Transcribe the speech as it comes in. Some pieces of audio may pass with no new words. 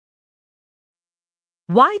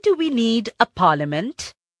Why do we need a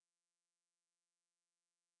parliament?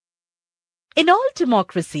 In all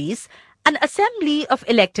democracies, an assembly of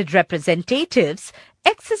elected representatives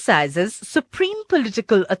exercises supreme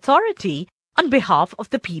political authority on behalf of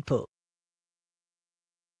the people.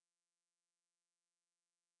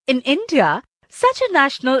 In India, such a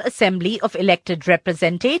National Assembly of elected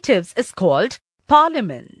representatives is called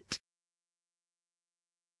Parliament.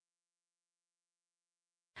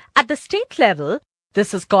 At the state level,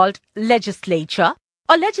 this is called Legislature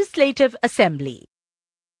or Legislative Assembly.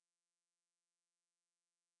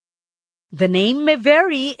 The name may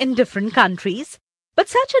vary in different countries, but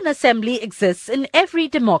such an assembly exists in every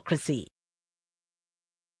democracy.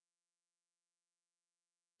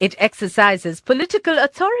 It exercises political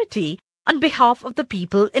authority on behalf of the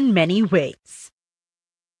people in many ways.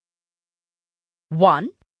 1.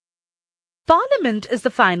 Parliament is the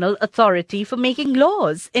final authority for making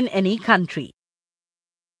laws in any country.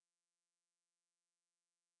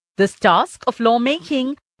 This task of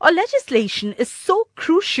lawmaking or legislation is so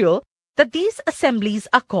crucial that these assemblies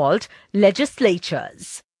are called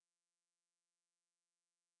legislatures.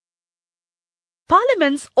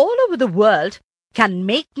 Parliaments all over the world can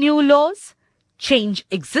make new laws, change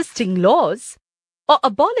existing laws, or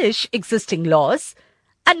abolish existing laws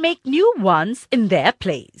and make new ones in their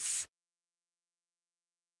place.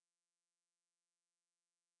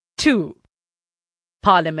 2.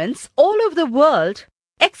 Parliaments all over the world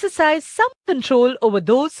exercise some control over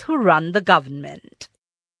those who run the government.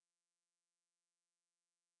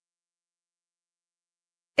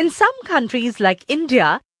 In some countries like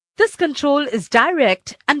India, this control is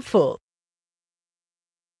direct and full.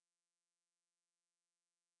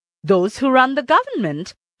 Those who run the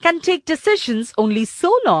government can take decisions only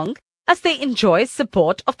so long as they enjoy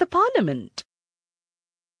support of the Parliament.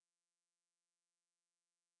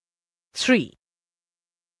 3.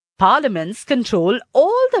 Parliaments control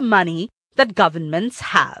all the money that governments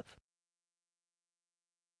have.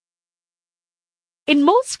 In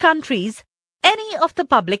most countries, any of the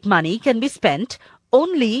public money can be spent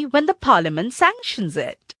only when the Parliament sanctions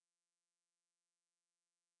it.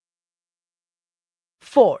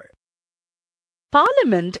 4.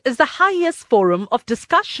 Parliament is the highest forum of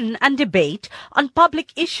discussion and debate on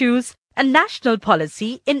public issues and national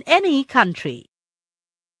policy in any country.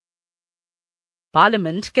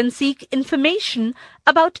 Parliament can seek information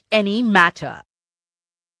about any matter.